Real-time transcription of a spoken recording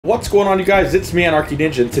What's going on, you guys? It's me,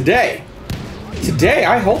 AnarchYxNinja, and today,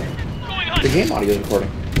 I hope the game audio is recording.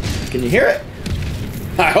 Can you hear it?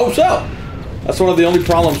 I hope so. That's one of the only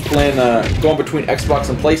problems playing, going between Xbox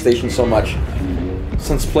and PlayStation so much.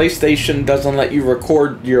 Since PlayStation doesn't let you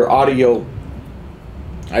record your audio,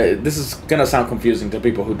 this is gonna sound confusing to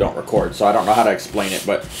people who don't record, so I don't know how to explain it.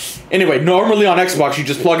 But anyway, normally on Xbox, you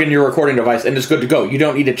just plug in your recording device and it's good to go. You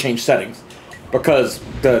don't need to change settings, because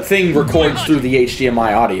the thing records through the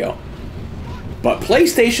HDMI audio. But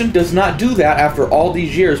PlayStation does not do that after all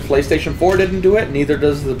these years. PlayStation 4 didn't do it, neither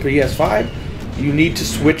does the PS5. You need to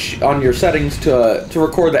switch on your settings to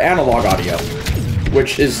record the analog audio,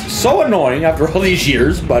 which is so annoying after all these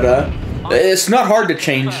years, but it's not hard to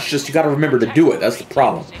change, it's just you gotta remember to do it, that's the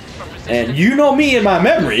problem. And you know me and my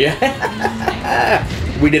memory.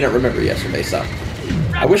 We didn't remember yesterday, so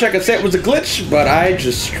I wish I could say it was a glitch, but I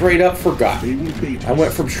just straight up forgot. I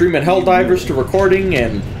went from streaming Helldivers to recording,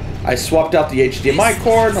 and I swapped out the HDMI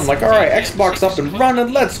cord, and I'm like, alright, Xbox up and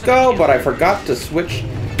running, let's go, but I forgot to switch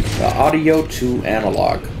the audio to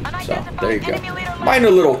analog. So, there you go.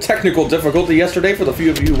 Minor little technical difficulty yesterday for the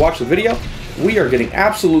few of you who watched the video. We are getting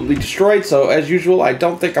absolutely destroyed, so as usual, I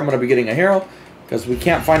don't think I'm going to be getting a hero, because we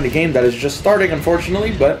can't find a game that is just starting,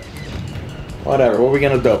 unfortunately, but whatever, what are we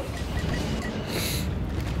going to do?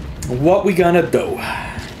 What we gonna do?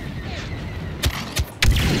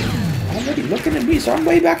 Already looking at me, so I'm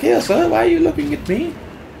way back here, sir. Why are you looking at me?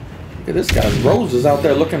 Look at this guy. Rose is out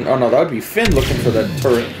there looking. Oh no, that would be Finn looking for that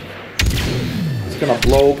turret. It's gonna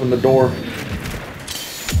blow open the door.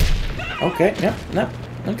 Okay, yep, yep.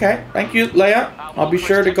 Okay, thank you, Leia. I'll be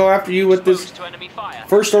sure to go after you with this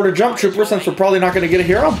first order jump trooper, since we're probably not gonna get a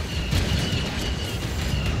hero.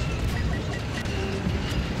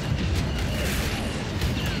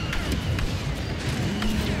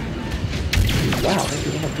 Wow, what do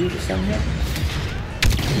you want to do this down here?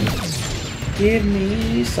 Give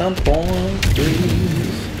me some points, please.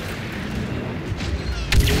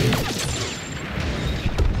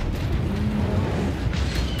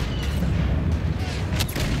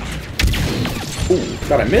 Ooh,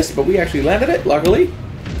 thought I missed, but we actually landed it, luckily.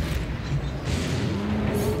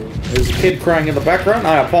 There's a kid crying in the background.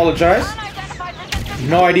 I apologize.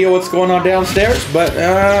 No idea what's going on downstairs, but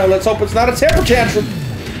let's hope it's not a temper tantrum.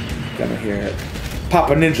 Gonna hear it.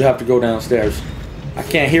 Papa Ninja have to go downstairs. I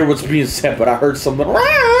can't hear what's being said, but I heard something.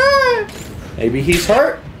 Maybe he's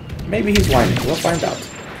hurt. Maybe he's whining. We'll find out.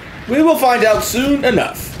 We will find out soon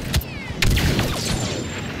enough.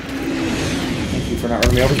 Thank you for not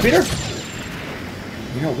running me over, Peter.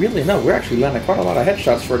 You know, really, no, we're actually landing quite a lot of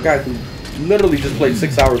headshots for a guy who literally just played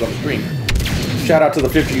 6 hours on stream. Shout out to the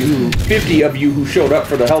 50 of you who showed up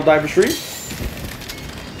for the Helldiver stream.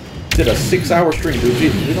 Did a 6-hour stream, dude.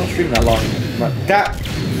 Jesus, we don't stream that long. I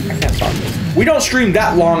can't stop this. We don't stream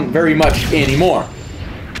that long very much anymore.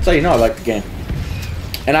 So you know I like the game.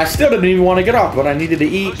 And I still didn't even want to get off, but I needed to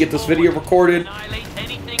eat, get this video recorded.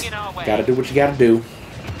 Gotta do what you gotta do.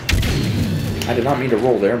 I did not mean to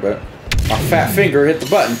roll there, but my fat finger hit the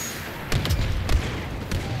button.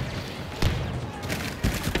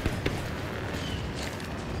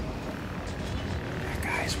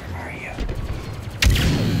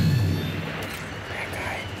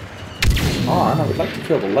 I would like to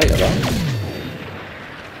kill the Leia, though.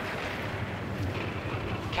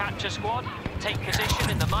 Capture squad, take position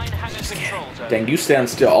in the mine hangar control zone. Dang, you stand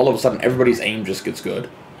still. All of a sudden, everybody's aim just gets good.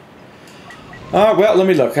 Well, let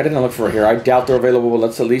me look. I didn't look for a hero. I doubt they're available, but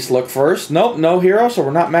let's at least look first. Nope, no hero, so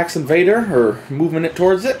we're not maxing Vader or moving it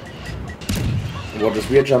towards it. We'll just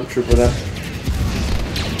be a jump trooper then.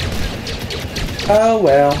 Oh,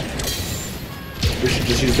 well. We should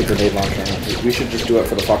just use the grenade launcher. We should just do it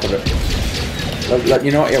for the fuck of it.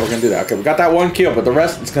 You know what? Yeah, we're gonna do that. Okay, we got that one kill, but the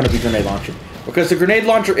rest is gonna be grenade launcher. Because the grenade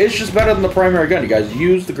launcher is just better than the primary gun. You guys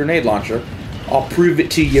use the grenade launcher. I'll prove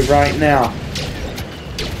it to you right now.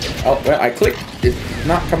 Oh, well, I clicked. It's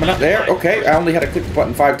not coming up there. Okay, I only had to click the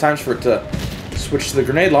button 5 times for it to switch to the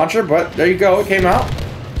grenade launcher, but there you go. It came out.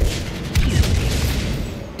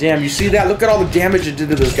 Damn, you see that? Look at all the damage it did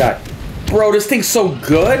to this guy. Bro, this thing's so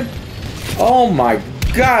good. Oh my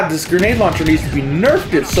god, this grenade launcher needs to be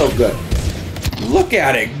nerfed. It's so good. Look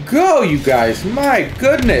at it go, you guys. My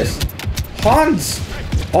goodness. Hans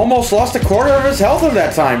almost lost 1/4 of his health at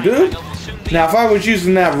that time, dude. Now, if I was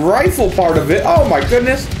using that rifle part of it, oh my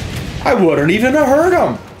goodness, I wouldn't even have hurt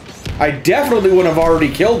him. I definitely would have already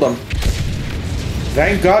killed him.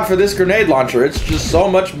 Thank God for this grenade launcher. It's just so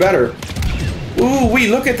much better. Ooh,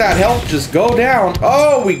 look at that health just go down.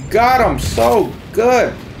 Oh, we got him. So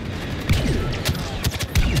good.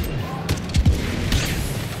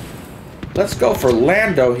 Let's go for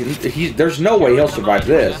Lando. There's no way he'll survive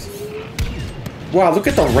this. Wow, look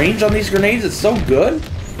at the range on these grenades. It's so good.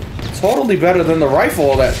 Totally better than the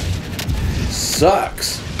rifle that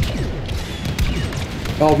sucks.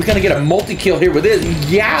 Oh, we're gonna get a multi-kill here with this.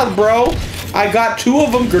 Yeah, bro. I got 2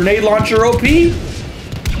 of them. Grenade launcher OP.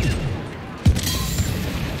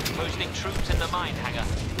 Posting troops in the mine hangar.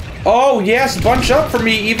 Oh, yes. Bunch up for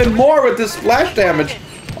me even more with this splash damage.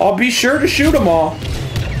 I'll be sure to shoot them all.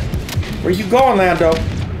 Where you going, Lando?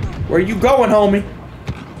 Where you going, homie?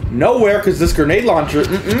 Nowhere, because this grenade launcher,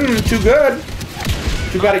 too good.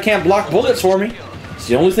 Too bad it can't block bullets for me. It's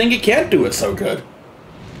the only thing it can't do. It's so good.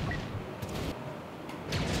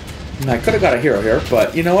 And I could have got a hero here,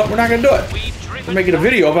 but you know what? We're not going to do it. We're making a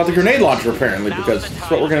video about the grenade launcher, apparently, because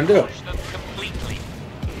that's what we're going to do.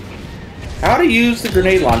 How to use the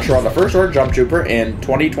grenade launcher on the First Order Jump Trooper in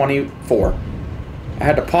 2024. I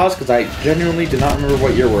had to pause because I genuinely did not remember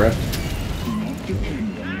what year we're in.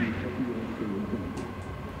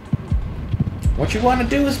 What you want to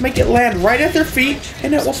do is make it land right at their feet,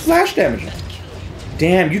 and it will splash damage them.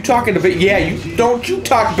 Damn, you talking to Vader? Yeah, you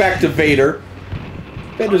talk back to Vader.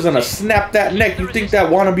 Vader's gonna snap that neck. You think that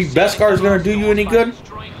wannabe Beskar is gonna do you any good?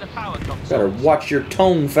 Better watch your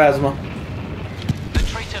tone, Phasma.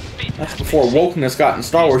 That's before wokeness got in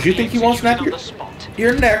Star Wars. You think he won't snap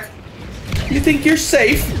your neck? You think you're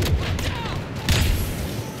safe?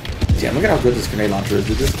 Damn, look at how good this grenade launcher is,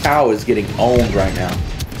 dude. This cow is getting owned right now.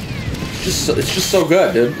 It's just so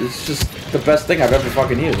good, dude. It's just the best thing I've ever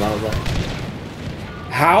fucking used, honestly.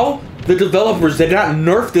 How the developers did not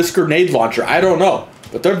nerf this grenade launcher, I don't know.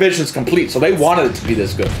 But their vision's complete, so they wanted it to be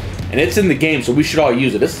this good. And it's in the game, so we should all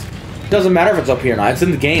use it. It doesn't matter if it's up here or not. It's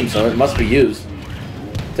in the game, so it must be used.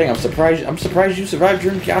 Dang, I'm surprised you survived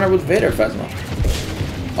your encounter with Vader, Phasma.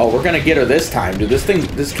 Oh, we're gonna get her this time, dude.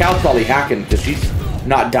 This cow's probably hacking because she's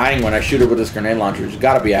not dying when I shoot her with this grenade launcher. She's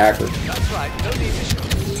gotta be a hacker. That's right. No need to...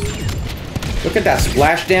 Look at that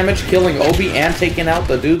splash damage, killing Obi and taking out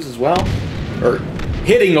the dudes as well. Or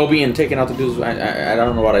hitting Obi and taking out the dudes. I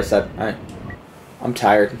don't know what I said. I'm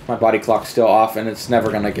tired. My body clock's still off, and it's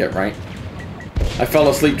never gonna get right. I fell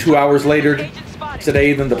asleep 2 hours later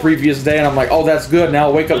today than the previous day, and I'm like, oh, that's good. Now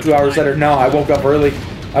I'll wake up 2 hours later. No, I woke up early.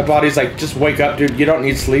 My body's like, just wake up, dude. You don't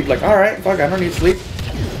need sleep. Like, all right, fuck, I don't need sleep.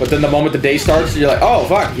 But then the moment the day starts, you're like, oh,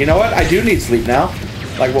 fuck, you know what? I do need sleep now.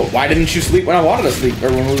 Like, well, why didn't you sleep when I wanted to sleep,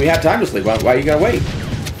 or when we had time to sleep? Why you gotta wait?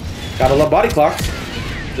 Gotta love body clocks.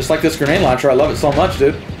 Just like this grenade launcher, I love it so much,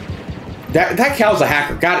 dude. That cow's a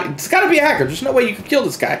hacker. It's gotta be a hacker. There's no way you could kill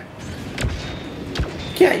this guy.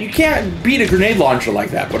 You can't beat a grenade launcher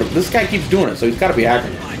like that, but this guy keeps doing it, so he's gotta be a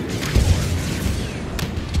hacker.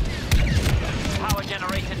 Power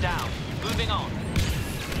generator down. Moving on.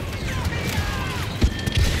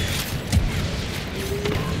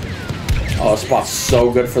 Oh, this spot's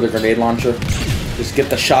so good for the grenade launcher. Just get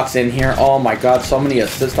the shots in here. Oh my god, so many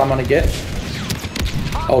assists I'm gonna get.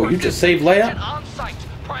 Oh, you just saved Leia?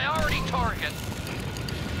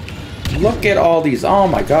 Look at all these. Oh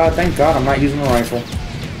my god, thank god I'm not using the rifle.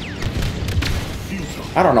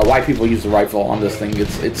 I don't know why people use the rifle on this thing.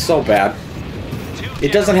 It's so bad.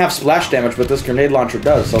 It doesn't have splash damage, but this grenade launcher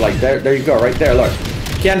does. So like there you go, right there. Look.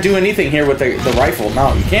 You can't do anything here with the rifle.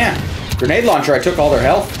 No, you can't. Grenade launcher, I took all their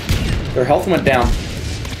health. Their health went down.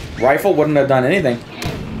 Rifle wouldn't have done anything.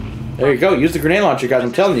 There you go. Use the grenade launcher, guys.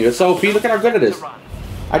 I'm telling you. It's so OP. Look at how good it is.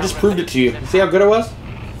 I just proved it to you. See how good it was?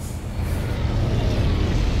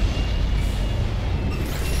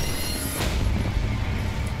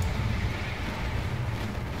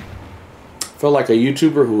 Feel like a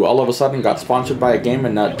YouTuber who all of a sudden got sponsored by a game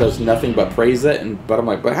and does nothing but praise it. But I'm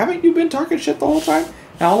like, but haven't you been talking shit the whole time?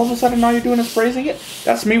 Now all of a sudden all you're doing is praising it?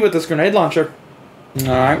 That's me with this grenade launcher.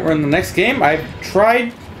 Alright, we're in the next game. I've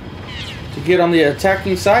tried to get on the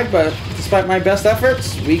attacking side, but despite my best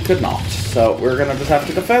efforts, we could not. So we're going to just have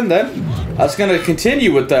to defend then. I was going to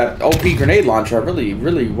continue with that OP grenade launcher. I really,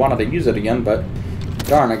 really wanted to use it again, but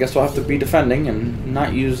darn, I guess we'll have to be defending and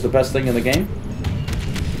not use the best thing in the game.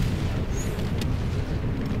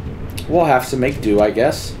 We'll have to make do, I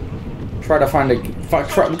guess. Try to find we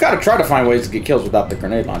gotta try to find ways to get kills without the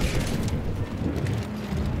grenade launcher.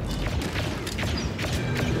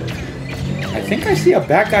 I think I see a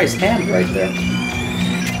bad guy's hand right there.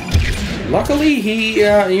 Luckily, he,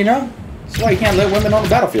 you know, that's why you can't let women on the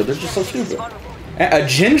battlefield. They're just so stupid. A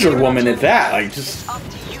ginger woman at that, like, just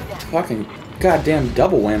fucking goddamn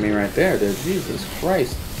double whammy right there, dude. Jesus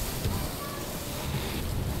Christ.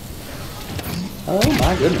 Oh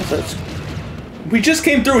my goodness, we just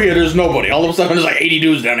came through here, there's nobody. All of a sudden there's like 80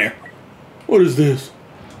 dudes down here. What is this?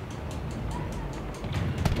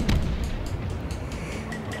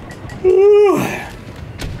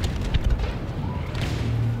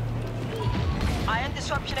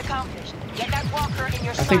 disruption accomplished. Get that walker in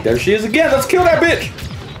your I think there she is again. Let's kill that bitch.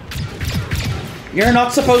 You're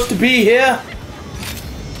not supposed to be here.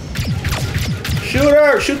 Shoot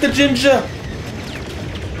her. Shoot the Jinja.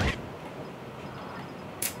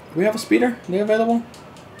 Do we have a speeder? Are they available?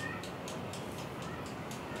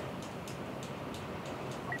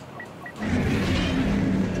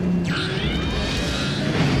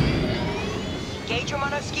 Engage your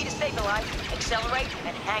monoski to stabilize, accelerate,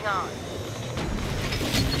 and hang on.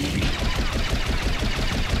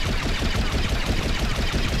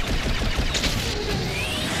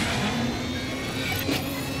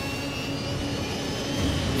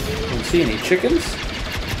 Don't see any chickens.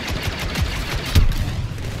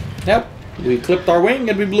 Nope. We clipped our wing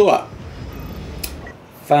and we blew up.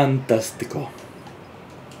 Fantastico.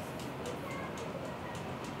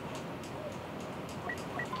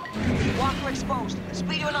 Walker exposed.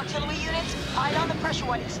 Speeder and artillery units, hide on the pressure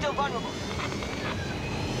one. It's still vulnerable.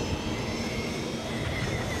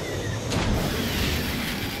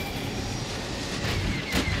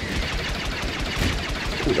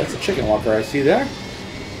 Ooh, that's a chicken walker I see there.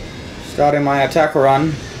 Starting my attack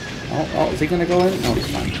run. Oh, is he gonna go in? No, he's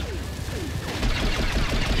fine.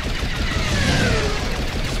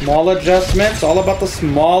 Small adjustments. All about the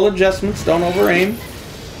small adjustments. Don't over aim.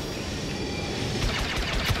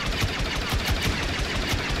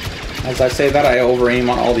 As I say that, I over aim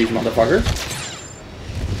on all these motherfuckers.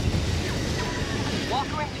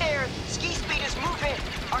 Walker impaired. Ski speeders move in.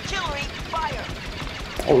 Artillery, fire.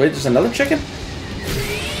 Oh wait, there's another chicken?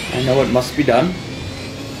 I know it must be done.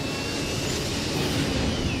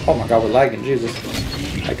 Oh my god, we're lagging, Jesus.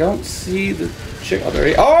 I don't see the chick. Oh, there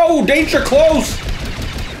he. Oh, danger close!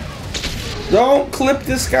 Don't clip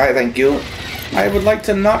this guy, thank you. I would like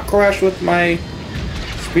to not crash with my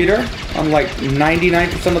speeder, unlike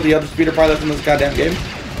 99% of the other speeder pilots in this goddamn game.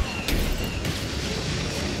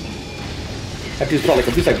 That dude's probably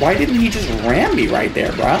confused, like, why didn't he just ram me right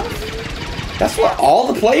there, bro? That's what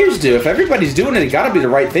all the players do. If everybody's doing it, it gotta be the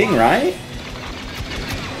right thing, right?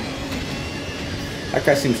 That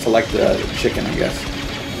guy seems to like the chicken, I guess.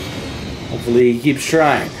 Hopefully he keeps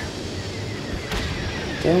trying.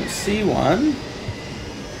 Don't see one.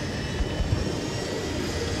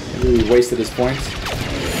 Maybe he wasted his points.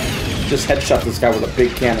 Just headshot this guy with a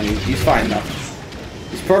big cannon. He's fine though.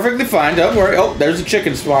 He's perfectly fine, don't worry. Oh, there's a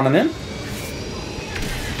chicken spawning in. I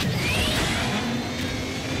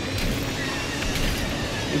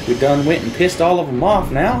think we done went and pissed all of them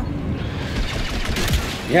off now.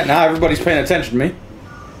 Yeah, now everybody's paying attention to me.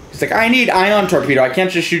 He's like, I need ion torpedo. I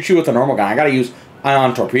can't just shoot you with a normal gun. I gotta use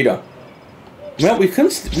ion torpedo. Well, we can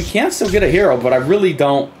still get a hero, but I really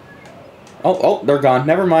don't. Oh, they're gone.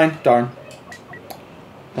 Never mind. Darn.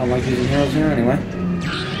 Don't like using heroes here anyway.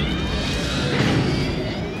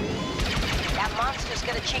 That monster's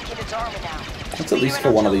got a chink in its armor now. Let's at least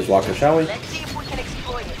kill one of these walkers, shall we? Let's see if we can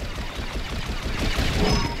exploit it.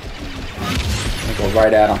 Go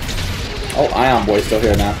right at him. Oh, Ion Boy's still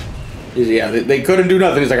here now. Yeah, they couldn't do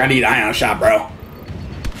nothing. He's like, I need Ion shot, bro.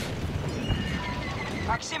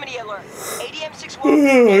 Proximity alert. ADM 61.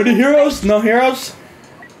 Any heroes? No heroes?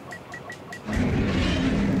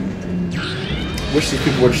 Wish these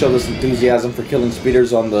people would show this enthusiasm for killing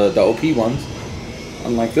speeders on the OP ones.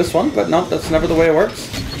 Unlike this one, but no, that's never the way it works.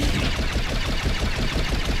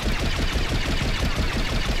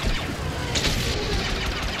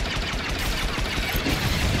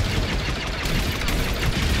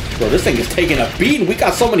 Bro, this thing is taking a beating. We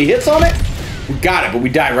got so many hits on it. We got it, but we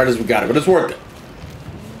died right as we got it. But it's worth it.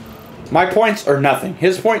 My points are nothing.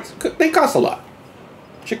 His points, they cost a lot.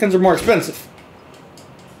 Chickens are more expensive.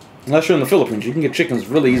 Unless you're in the Philippines, you can get chickens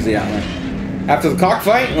really easy out there. After the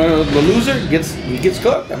cockfight, the loser gets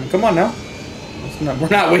cooked. I mean, come on now. We're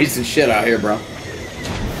not wasting shit out here, bro.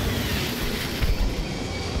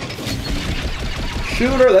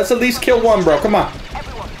 Shoot her. Let's at least kill one, bro. Come on.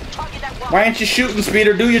 Why aren't you shooting,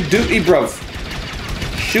 Speeder? Do your duty, bro.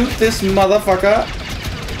 Shoot this motherfucker.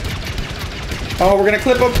 Oh, we're gonna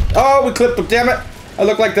clip him. Oh, we clipped him. Damn it. I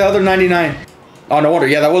look like the other 99. Oh, no wonder.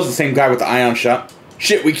 Yeah, that was the same guy with the ion shot.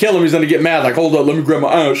 Shit, we kill him. He's gonna get mad. Like, hold up. Let me grab my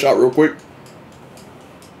ion shot real quick.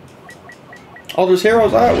 Oh, there's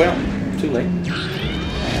heroes. Alright, well, too late.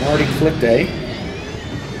 I already clicked A.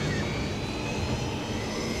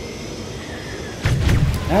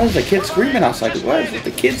 Now there's a kid screaming outside. Why is the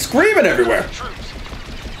kid screaming everywhere?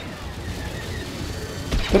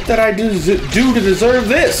 What did I do to deserve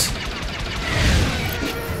this?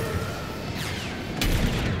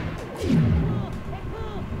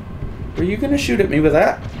 Were you gonna shoot at me with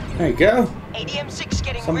that? There you go.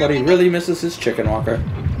 Somebody really misses his chicken walker.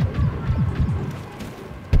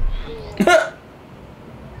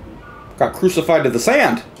 Got crucified to the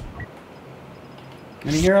sand.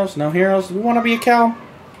 Any heroes? No heroes? We want to be a cow?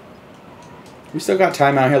 We still got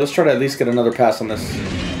time out here. Let's try to at least get another pass on this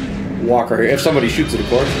walker here. If somebody shoots it, of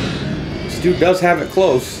course. This dude does have it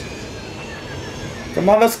close. Come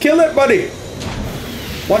on, let's kill it, buddy.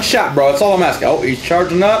 One shot, bro. That's all I'm asking. Oh, he's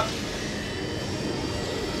charging up.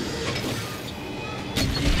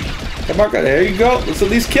 Come on, there you go. Let's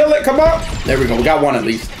at least kill it. Come on. There we go. We got one at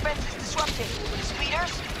least.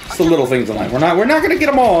 It's the little things in life. We're not gonna get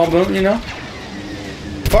them all, but you know.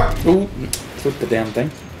 Fuck. Ooh. Flip the damn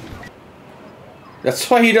thing. That's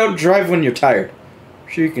why you don't drive when you're tired. I'm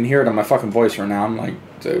sure you can hear it on my fucking voice right now. I'm like,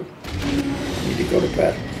 dude, I need to go to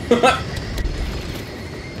bed.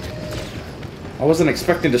 I wasn't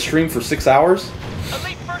expecting to stream for 6 hours.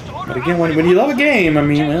 But again, when you love a game, I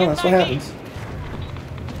mean, well, that's what happens.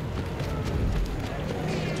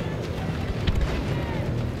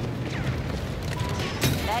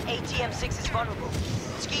 That ATM-6 is vulnerable.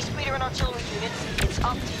 Ski speeder and artillery units, it's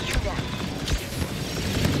up to you now.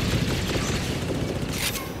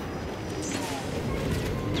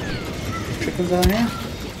 Chickens out here.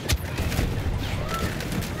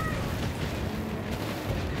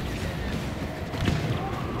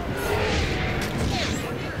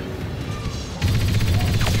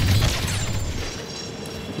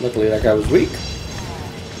 Luckily that guy was weak.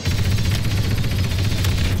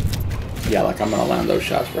 Yeah, like I'm gonna land those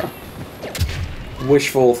shots, bro.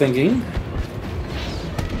 Wishful thinking.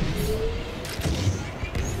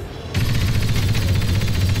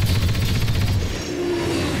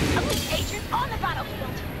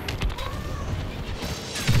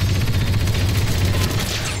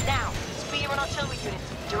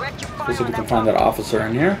 See if we can find that officer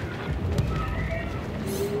in here.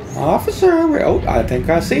 Officer, oh, I think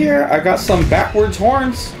I see her. I got some backwards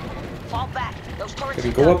horns.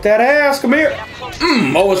 Gonna go up that ass. Come here.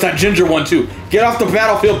 Oh, it's that ginger one too. Get off the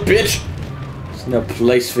battlefield, bitch. There's no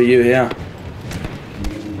place for you here.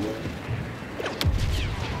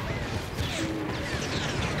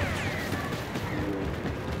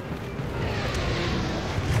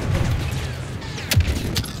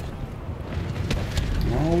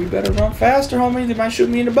 We better run faster, homie. They might shoot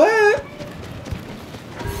me in the butt.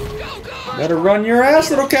 Better run your ass,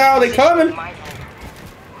 little cow. They coming. We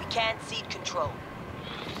can't cede control.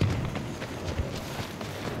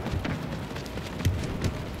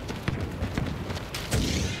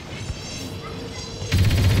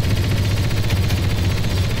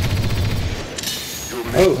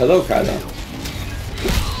 Oh, hello, Kylo.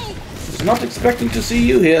 Was not expecting to see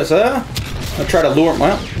you here, sir. I'll try to lure him.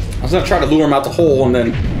 Well, I was gonna try to lure him out the hole, and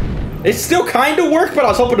then it still kind of worked, but I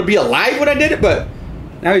was hoping to be alive when I did it, but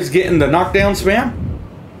now he's getting the knockdown spam.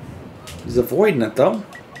 He's avoiding it, though.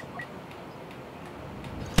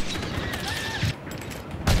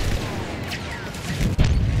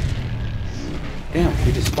 Damn,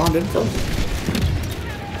 he just spawned in first.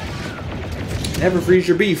 Never freeze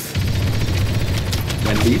your beef.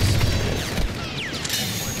 Wendy's.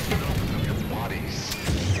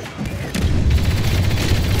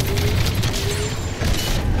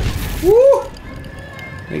 Woo!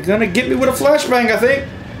 They're gonna get me with a flashbang, I think.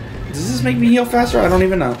 Does this make me heal faster? I don't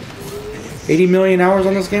even know. 80 million hours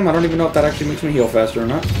on this game? I don't even know if that actually makes me heal faster or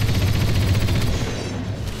not.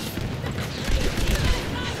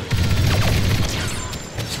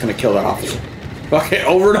 Just gonna kill that officer. Okay,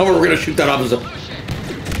 over and over we're gonna shoot that officer.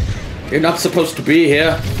 You're not supposed to be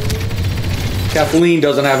here. Kathleen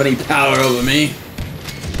doesn't have any power over me.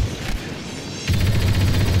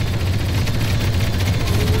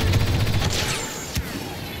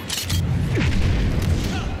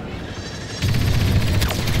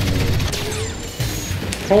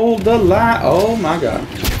 Hold the line. Oh my god.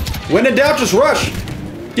 When in doubt, just rush.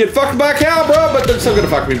 Get fucked by a cow, bro, but they're still gonna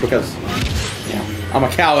fuck me because, yeah, I'm a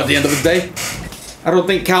cow at the end of the day. I don't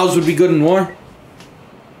think cows would be good in war.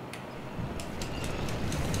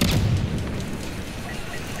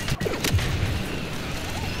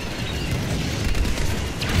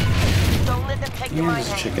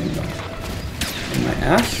 There's a chicken in my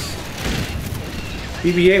ass.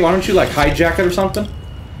 BB-8, why don't you like hijack it or something?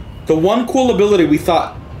 The one cool ability we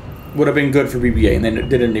thought would have been good for BB-8, and they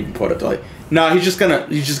didn't even put it. Like, no, he's just gonna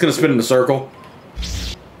spin in a circle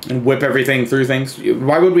and whip everything through things.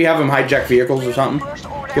 Why would we have him hijack vehicles or something?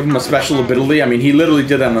 Give him a special ability. I mean, he literally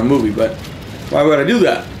did that in the movie, but why would I do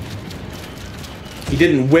that? He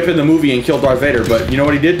didn't whip in the movie and kill Darth Vader, but you know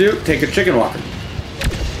what he did do? Take a chicken walker.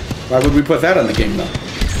 Why would we put that in the game though?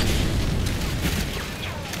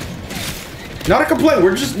 Not a complaint.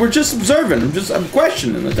 We're just observing. I'm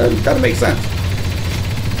questioning it. That doesn't make sense.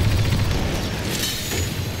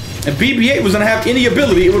 If BB-8 was gonna have any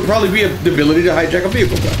ability, it would probably be the ability to hijack a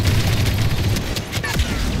vehicle.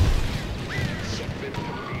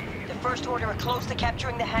 The First Order are close to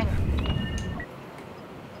capturing the hangar.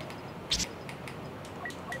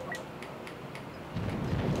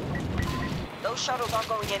 Those shuttles aren't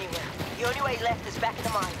going anywhere. The only way left is back in the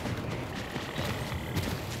mine.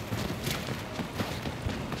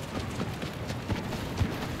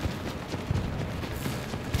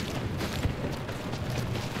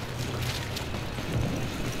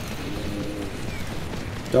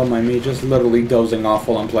 Don't mind me, just literally dozing off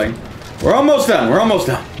while I'm playing. We're almost done, we're almost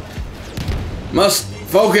done. Must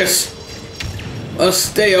focus.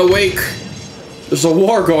 Must stay awake. There's a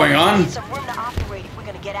war going on.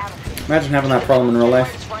 Imagine having that problem in real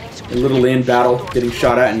life. You're literally in battle, getting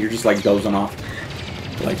shot at, and you're just like dozing off.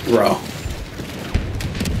 Like, bro.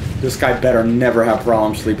 This guy better never have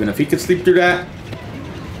problems sleeping. If he could sleep through that.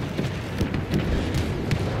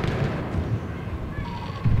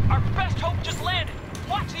 Our best hope just landed.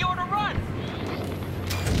 Watch the order run.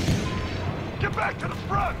 Get back to the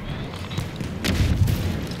front.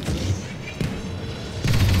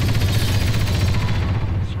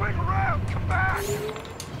 Swing around. Come back.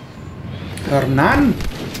 Hernan.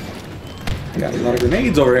 Got a lot of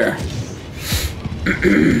grenades over here.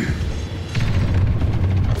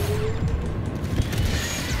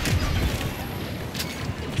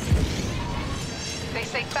 They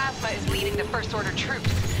say Phasma is leading the First Order troops.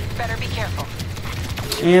 Better be careful.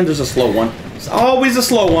 And there's a slow one. It's always a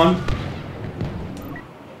slow one.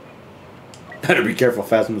 Better be careful,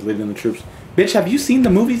 Phasma's leading the troops. Bitch, have you seen the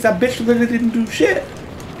movies? That bitch literally didn't do shit.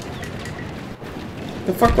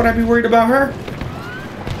 The fuck would I be worried about her?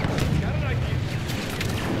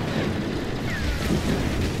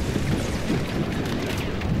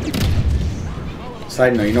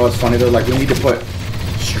 Side note, you know what's funny though? Like, we need to put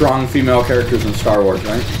strong female characters in Star Wars,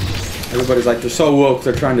 right? Everybody's like, they're so woke,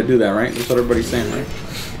 they're trying to do that, right? That's what everybody's saying, right?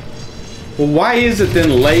 Well, why is it then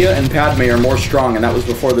Leia and Padme are more strong, and that was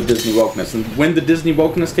before the Disney wokeness? And when the Disney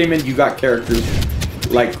wokeness came in, you got characters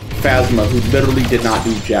like Phasma who literally did not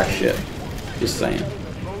do jack shit. Just saying.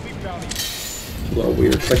 It's a little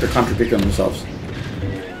weird. It's like they're contradicting themselves.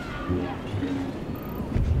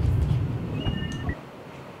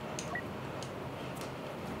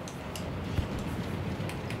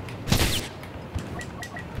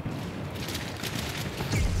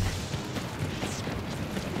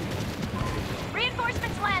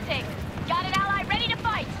 Reinforcements landing. Got an ally ready to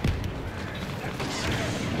fight.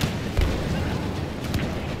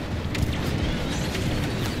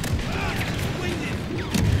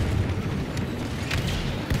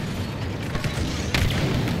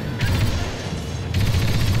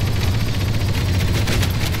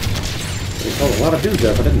 Oh, a lot of dudes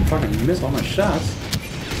there, but I didn't fucking miss all my shots.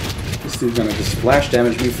 This dude's gonna just splash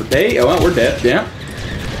damage me for days. Oh, well, we're dead. Yeah.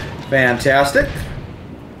 Fantastic.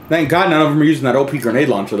 Thank God none of them are using that OP grenade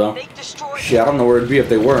launcher, though. Shit, I don't know where it'd be if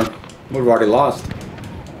they were. We've already lost.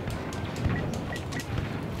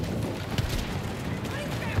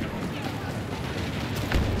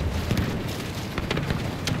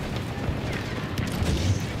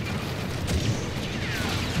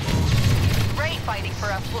 Ray fighting for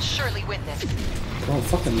us will surely win this. Oh,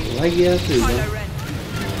 fucking leggy ass dude, bro.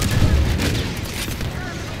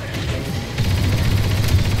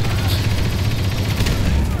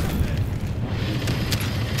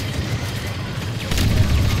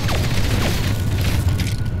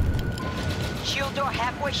 Shield door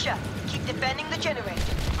halfway shut. Keep defending the generator.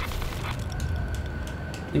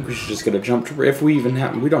 I think we should just get a jump to if we even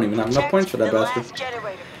have. We don't even have enough points for that bastard.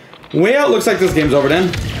 Generator. Well, it looks like this game's over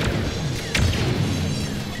then.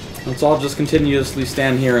 Let's all just continuously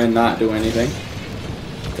stand here and not do anything.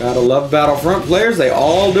 Gotta love Battlefront players. They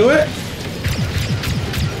all do it.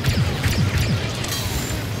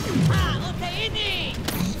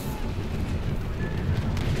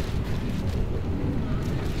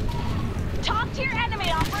 Talk to your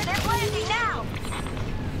enemy, Opera. They're landing now.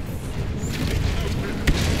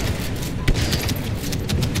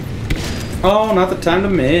 Oh, not the time to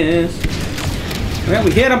miss. Well,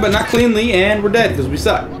 we hit them, but not cleanly, and we're dead because we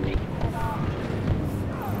suck.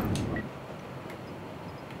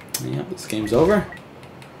 Yeah, this game's over.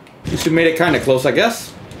 At least we made it kind of close, I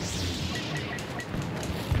guess.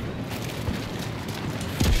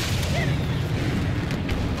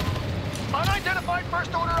 Unidentified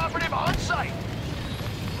First Order operative on site.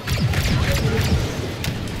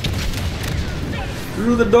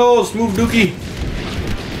 Through the door, smooth dookie.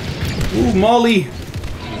 Ooh, Molly.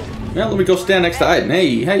 Well, let me go stand next to Aiden.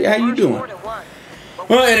 Hey, how you doing?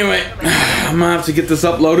 Well, anyway, I'm gonna have to get this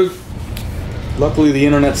uploaded. Luckily, the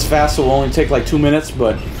internet's fast, so it'll only take like 2 minutes,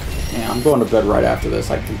 but Yeah, I'm going to bed right after this.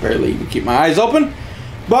 I can barely even keep my eyes open.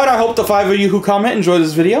 But I hope the 5 of you who comment enjoy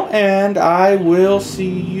this video. And I will see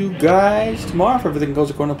you guys tomorrow if everything goes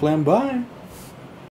according to plan. Bye.